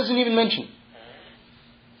 Chabad doesn't even mention it.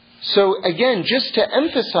 So again, just to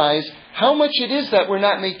emphasize how much it is that we're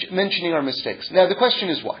not mentioning our mistakes. Now the question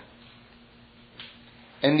is why?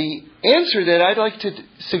 And the answer that I'd like to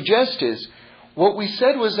suggest is, what we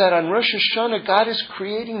said was that on Rosh Hashanah, God is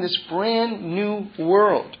creating this brand new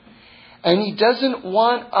world. And He doesn't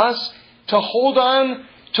want us to hold on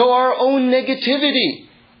to our own negativity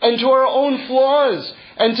and to our own flaws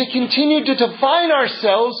and to continue to define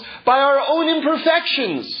ourselves by our own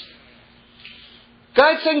imperfections.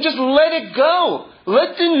 God's saying, just let it go.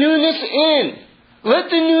 Let the newness in. Let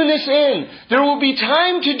the newness in. There will be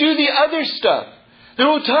time to do the other stuff. There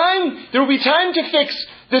will be time to fix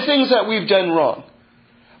the things that we've done wrong.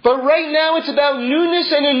 But right now it's about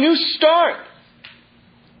newness and a new start.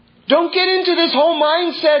 Don't get into this whole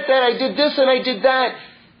mindset that I did this and I did that.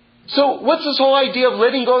 So what's this whole idea of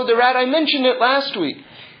letting go of the rat? I mentioned it last week.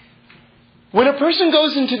 When a person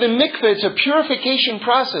goes into the mikveh, it's a purification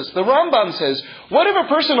process. The Rambam says, what if a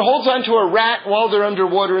person holds onto a rat while they're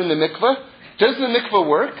underwater in the mikveh? Does the mikveh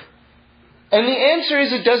work? And the answer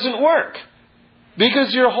is it doesn't work.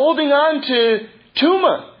 Because you're holding on to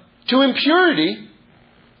tumah, to impurity,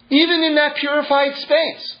 even in that purified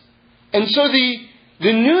space. And so the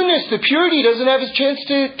newness, the purity doesn't have a chance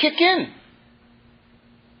to kick in.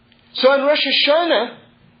 So on Rosh Hashanah,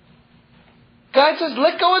 God says,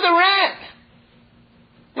 let go of the rat.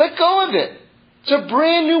 Let go of it. It's a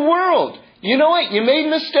brand new world. You know what? You made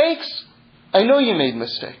mistakes. I know you made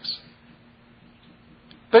mistakes.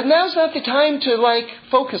 But now's not the time to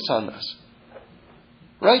focus on this.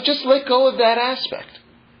 Right? Just let go of that aspect.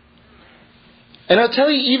 And I'll tell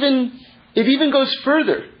you, it even goes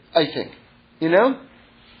further, I think.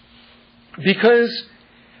 Because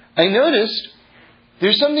I noticed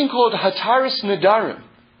there's something called Hataras Nadarim.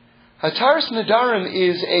 Hataras Nadarim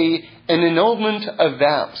is an annulment of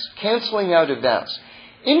vows, canceling out of vows.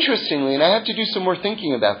 Interestingly, and I have to do some more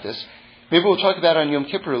thinking about this, maybe we'll talk about it on Yom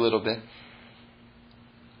Kippur a little bit,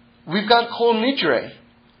 we've got Kol Nidre,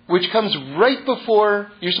 which comes right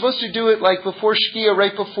before, you're supposed to do it before Shkia,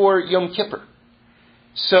 right before Yom Kippur.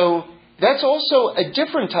 So that's also a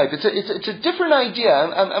different type. It's a different idea.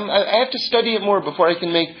 I have to study it more before I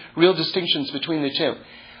can make real distinctions between the two.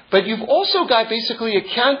 But you've also got basically a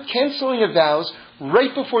canceling of vows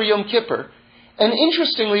right before Yom Kippur. And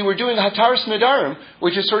interestingly, we're doing Hataras Nadarim,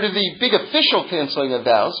 which is sort of the big official canceling of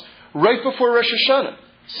vows, right before Rosh Hashanah.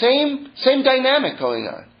 Same dynamic going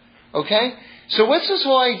on. Okay? So what's this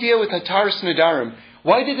whole idea with Hataras Nadarim?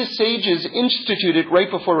 Why did the sages institute it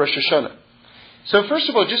right before Rosh Hashanah? So first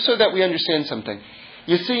of all, just so that we understand something.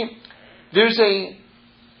 You see, there's a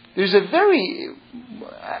very...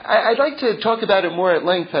 I'd like to talk about it more at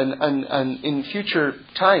length in future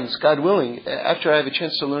times, God willing, after I have a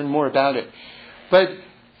chance to learn more about it. But,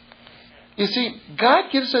 you see,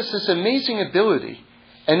 God gives us this amazing ability,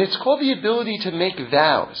 and it's called the ability to make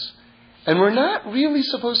vows. And we're not really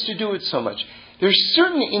supposed to do it so much. There's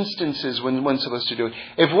certain instances when one's supposed to do it.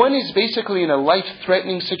 If one is basically in a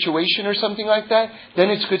life-threatening situation or something like that, then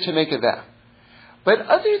it's good to make a vow. But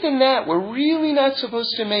other than that, we're really not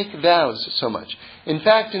supposed to make vows so much. In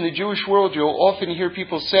fact, in the Jewish world, you'll often hear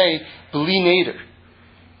people say, Bli Neder.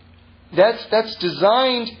 That's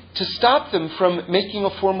designed to stop them from making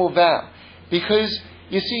a formal vow. Because,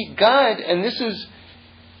 you see, God, and this is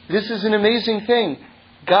this is an amazing thing.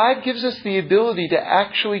 God gives us the ability to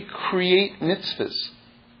actually create mitzvahs.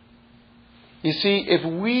 You see, if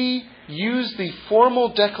we use the formal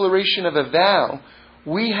declaration of a vow,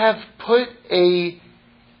 we have put an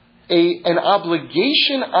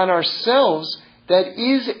obligation on ourselves that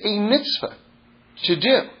is a mitzvah to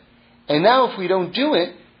do. And now if we don't do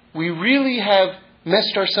it, we really have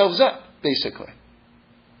messed ourselves up, basically.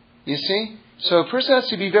 You see? So a person has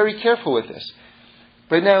to be very careful with this.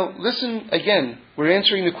 But now, listen again. We're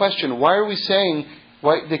answering the question, why are we saying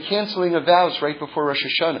the canceling of vows right before Rosh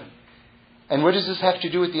Hashanah? And what does this have to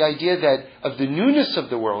do with the idea that of the newness of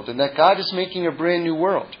the world and that God is making a brand new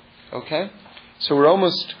world? Okay? So we're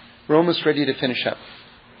almost ready to finish up.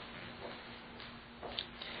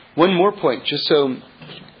 One more point, just so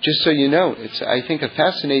you know, it's, I think, a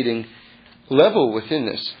fascinating level within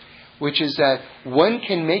this, which is that one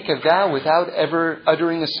can make a vow without ever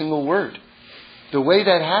uttering a single word. The way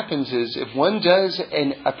that happens is if one does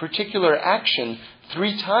a particular action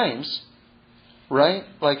 3 times, right?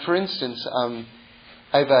 Like for instance,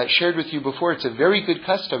 I've shared with you before, it's a very good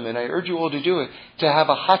custom, and I urge you all to do it, to have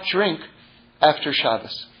a hot drink after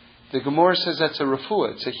Shabbos. The Gemara says that's a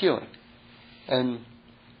refuah, it's a healing. And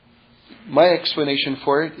my explanation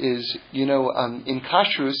for it is, in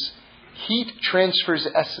kashrus, heat transfers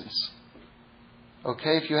essence.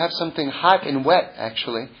 Okay, if you have something hot and wet,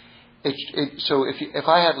 actually, so if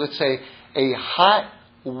I have, let's say, a hot,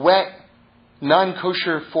 wet,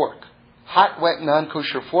 non-kosher fork,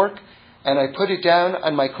 and I put it down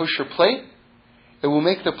on my kosher plate, it will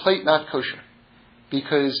make the plate not kosher.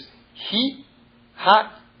 Because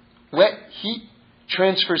hot, wet, heat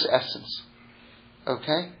transfers essence.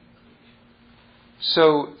 Okay?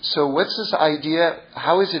 So what's this idea?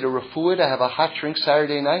 How is it a refuah to have a hot drink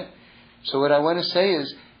Saturday night? So what I want to say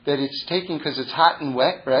is that it's taking, because it's hot and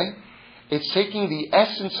wet, right? It's taking the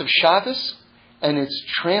essence of Shabbos and it's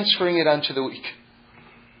transferring it onto the week.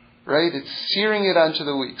 Right? It's searing it onto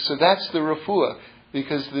the week. So that's the refuah.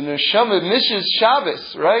 Because the neshama misses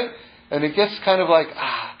Shabbos, right? And it gets kind of like,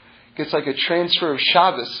 gets like a transfer of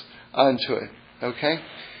Shabbos onto it. Okay?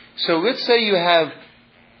 So let's say you have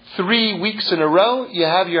 3 weeks in a row, you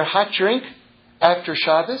have your hot drink after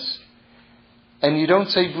Shabbos, and you don't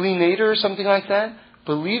say Bli Neder or something like that.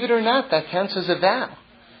 Believe it or not, that counts as a vow.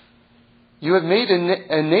 You have made a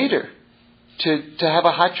Neder to have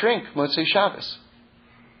a hot drink, Motzei Shabbos.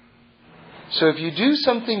 So if you do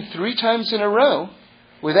something 3 times in a row,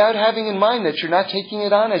 without having in mind that you're not taking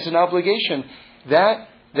it on as an obligation, that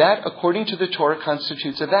according to the Torah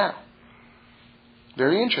constitutes a vow.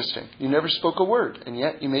 Very interesting. You never spoke a word, and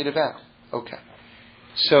yet you made a vow. Okay.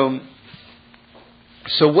 So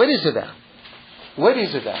what is a vow? What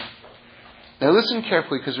is a vow? Now listen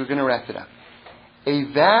carefully, because we're going to wrap it up. A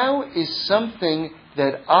vow is something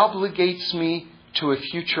that obligates me to a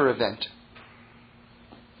future event.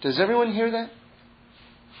 Does everyone hear that?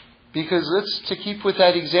 Because to keep with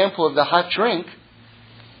that example of the hot drink,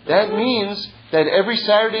 that means that every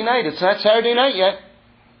Saturday night, it's not Saturday night yet,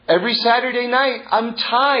 every Saturday night I'm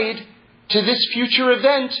tied to this future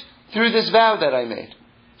event through this vow that I made.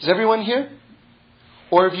 Is everyone here?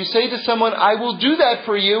 Or if you say to someone, I will do that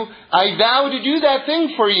for you, I vow to do that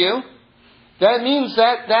thing for you, that means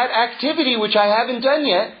that activity which I haven't done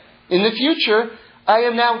yet, in the future, I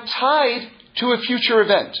am now tied to a future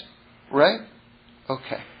event. Right?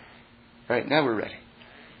 Okay. Right, now we're ready.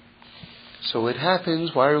 So what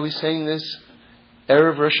happens? Why are we saying this?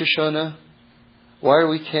 Erev Rosh Hashanah. Why are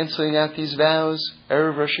we canceling out these vows?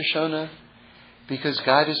 Erev Rosh Hashanah. Because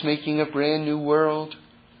God is making a brand new world.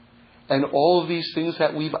 And all of these things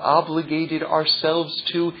that we've obligated ourselves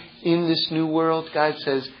to in this new world, God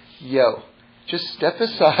says, just step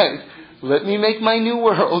aside. Let me make my new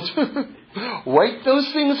world. Wipe those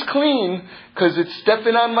things clean, because it's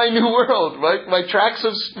stepping on my new world, right? My tracks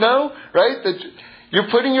of snow, right? You're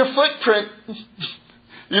putting your footprint.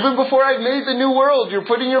 Even before I've made the new world, you're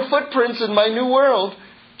putting your footprints in my new world.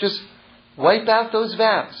 Just wipe out those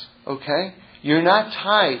vows, okay? You're not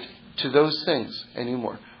tied to those things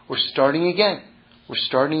anymore. We're starting again. We're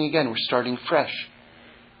starting fresh.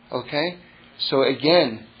 Okay? So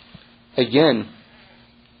again,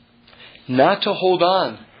 not to hold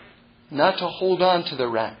on to the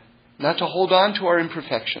rat, not to hold on to our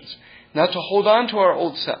imperfections, not to hold on to our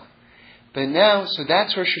old self. But now, so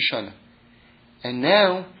that's Rosh Hashanah. And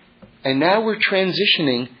now we're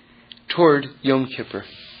transitioning toward Yom Kippur.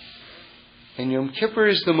 And Yom Kippur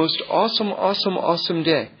is the most awesome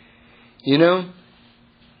day.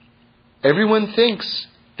 Everyone thinks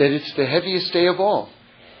that it's the heaviest day of all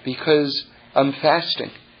because I'm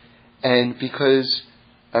fasting and because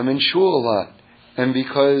I'm in shul a lot and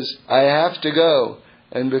because I have to go,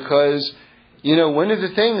 and because, one of the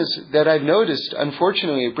things that I've noticed,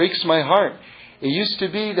 unfortunately, it breaks my heart. It used to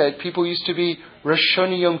be that people used to be Rosh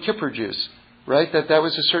Hashanah Yom Kippur Jews, right? That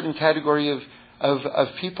was a certain category of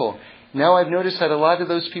people. Now I've noticed that a lot of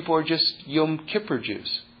those people are just Yom Kippur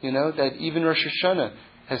Jews, that even Rosh Hashanah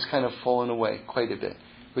has kind of fallen away quite a bit,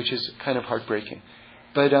 which is kind of heartbreaking.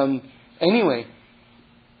 But anyway,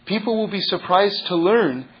 people will be surprised to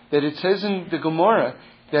learn that it says in the Gemara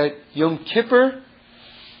that Yom Kippur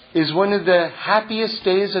is one of the happiest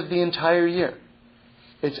days of the entire year.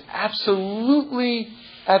 It's absolutely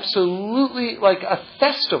like a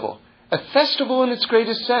festival in its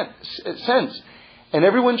greatest sense. And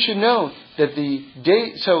everyone should know that the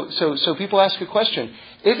day, so people ask a question,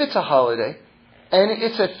 if it's a holiday, and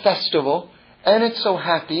it's a festival, and it's so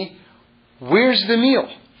happy, where's the meal?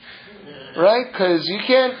 Right? Because you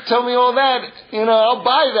can't tell me all that. I'll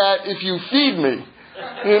buy that if you feed me.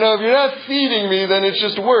 If you're not feeding me, then it's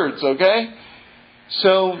just words, okay?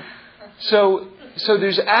 So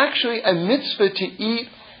there's actually a mitzvah to eat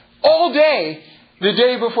all day the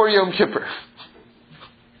day before Yom Kippur.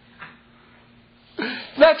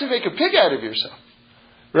 Not to make a pig out of yourself,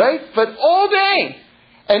 right? But all day.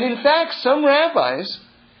 And in fact, some rabbis,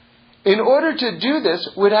 in order to do this,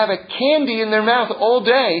 would have a candy in their mouth all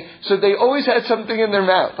day, so they always had something in their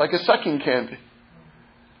mouth, like a sucking candy.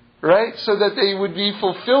 Right? So that they would be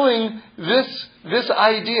fulfilling this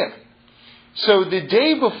idea. So the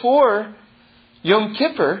day before Yom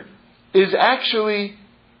Kippur is actually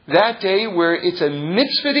that day where it's a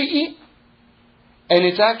mitzvah to eat, and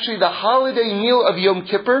it's actually the holiday meal of Yom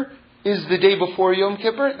Kippur is the day before Yom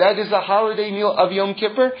Kippur. That is the holiday meal of Yom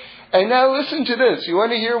Kippur. And now listen to this. You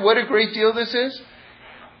want to hear what a great deal this is?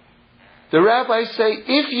 The rabbis say,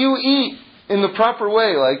 if you eat in the proper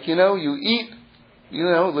way, like, you eat,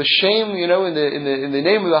 l'shem, in the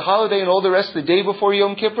name of the holiday and all the rest the day before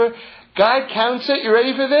Yom Kippur, God counts it, you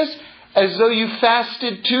ready for this? As though you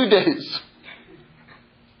fasted 2 days.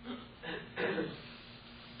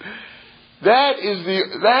 That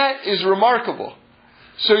is remarkable.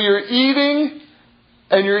 So you're eating,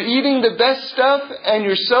 and you're eating the best stuff, and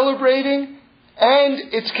you're celebrating, and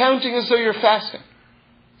it's counting as though you're fasting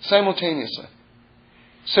simultaneously.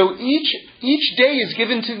 So each day is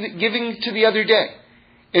giving to the other day.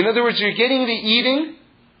 In other words, you're getting the eating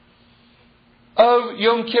of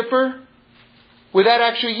Yom Kippur without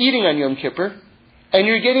actually eating on Yom Kippur, and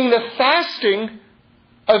you're getting the fasting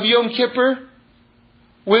of Yom Kippur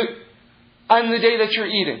on the day that you're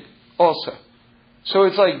eating also. So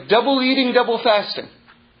it's like double eating, double fasting.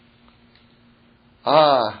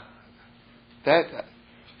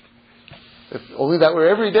 If only that were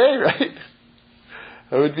every day, right?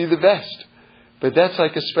 That would be the best. But that's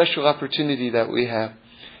like a special opportunity that we have.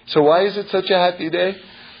 So why is it such a happy day?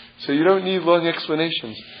 So you don't need long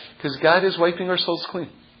explanations. Because God is wiping our souls clean.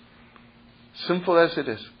 Simple as it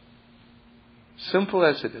is. Simple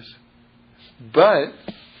as it is. But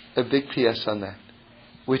a big PS on that,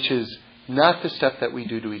 which is not the stuff that we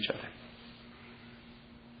do to each other.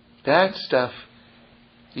 That stuff,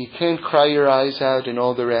 you can't cry your eyes out and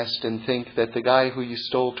all the rest and think that the guy who you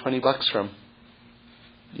stole $20 from,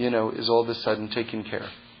 is all of a sudden taken care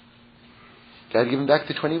of. Got to give him back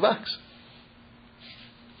the $20.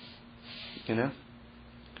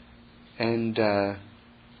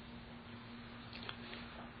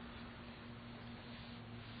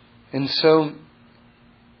 And so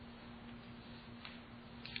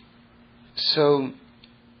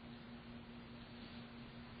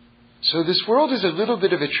this world is a little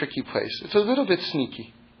bit of a tricky place. It's a little bit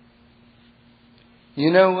sneaky.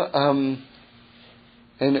 And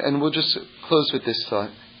we'll just close with this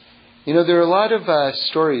thought. There are a lot of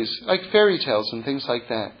stories, like fairy tales and things like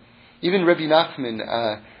that. Even Rabbi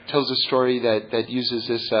Nachman tells a story that uses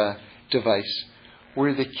this device,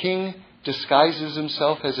 where the king disguises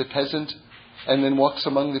himself as a peasant and then walks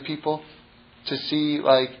among the people to see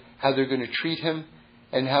how they're going to treat him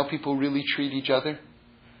and how people really treat each other,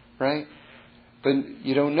 right? But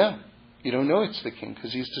you don't know. You don't know it's the king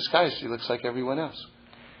because he's disguised. He looks like everyone else.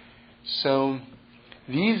 So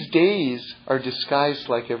these days are disguised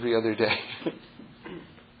like every other day.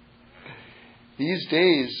 These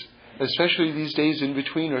days, especially these days in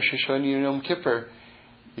between Rosh Hashanah and Yom Kippur,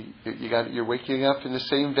 you're waking up in the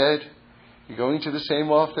same bed, you're going to the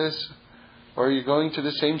same office, or you're going to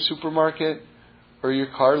the same supermarket, or your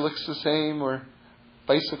car looks the same, or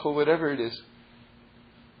bicycle, whatever it is.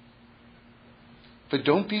 But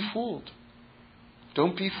don't be fooled.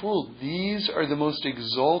 Don't be fooled. These are the most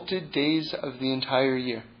exalted days of the entire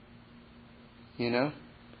year.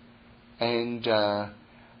 And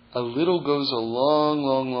a little goes a long,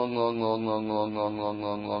 long, long, long, long, long, long, long, long,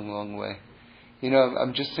 long, long, long way.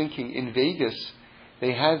 I'm just thinking, in Vegas,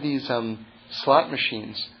 they have these slot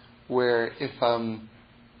machines where if,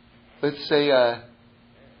 let's say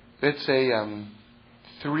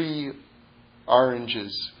 3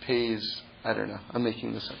 oranges pays, I don't know, I'm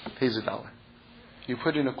making this up, pays $1. You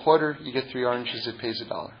put in a quarter, you get 3 oranges, it pays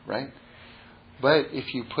 $1, right? But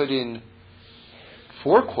if you put in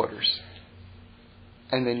 4 quarters,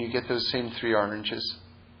 and then you get those same 3 oranges,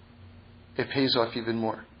 it pays off even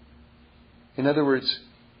more. In other words,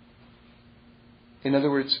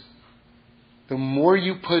 the more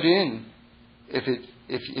you put in,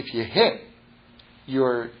 if you hit,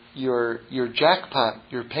 your jackpot,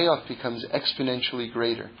 your payoff becomes exponentially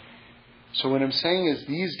greater. So what I'm saying is,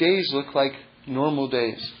 these days look like normal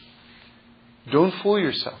days. Don't fool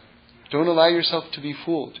yourself. Don't allow yourself to be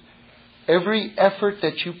fooled. Every effort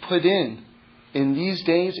that you put in these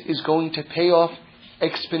days is going to pay off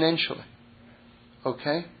exponentially.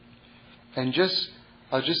 Okay? And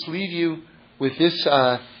I'll just leave you with this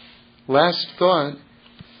last thought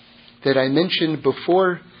that I mentioned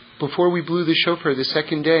before we blew the shofar the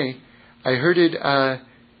second day. I heard it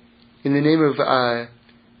in the name of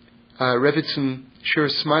Rebbetzin Shira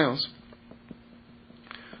Smiles,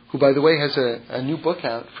 who, by the way, has a new book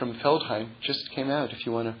out from Feldheim. Just came out, if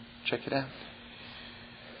you want to check it out.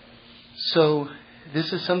 So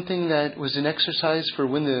this is something that was an exercise for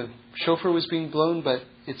when the shofar was being blown, but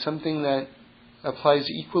it's something that applies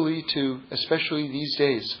equally to, especially these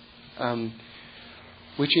days.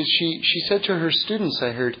 Which is, she said to her students,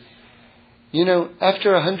 I heard,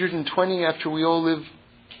 after 120, after we all live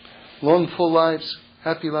long, full lives,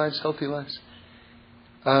 happy lives, healthy lives,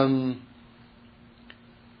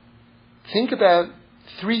 think about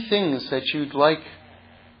 3 things that you'd like,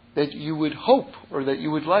 that you would hope, or that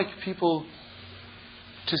you would like people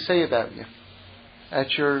to say about you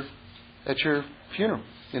at your funeral,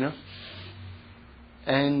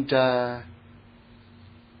 And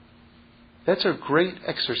that's a great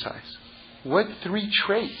exercise. What 3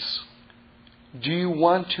 traits do you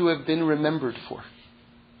want to have been remembered for?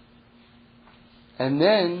 And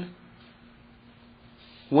then,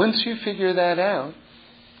 once you figure that out,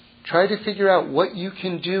 try to figure out what you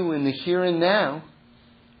can do in the here and now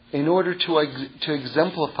in order to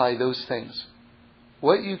exemplify those things.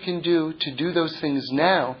 What you can do to do those things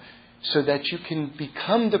now so that you can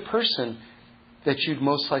become the person that you'd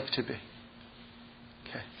most like to be.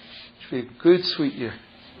 Okay. It should be a good, sweet year.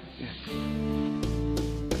 Yeah.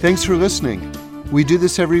 Thanks for listening. We do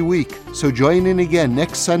this every week, so join in again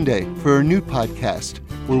next Sunday for a new podcast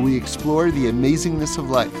where we explore the amazingness of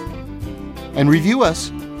life. And review us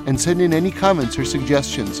and send in any comments or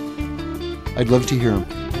suggestions. I'd love to hear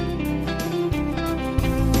them.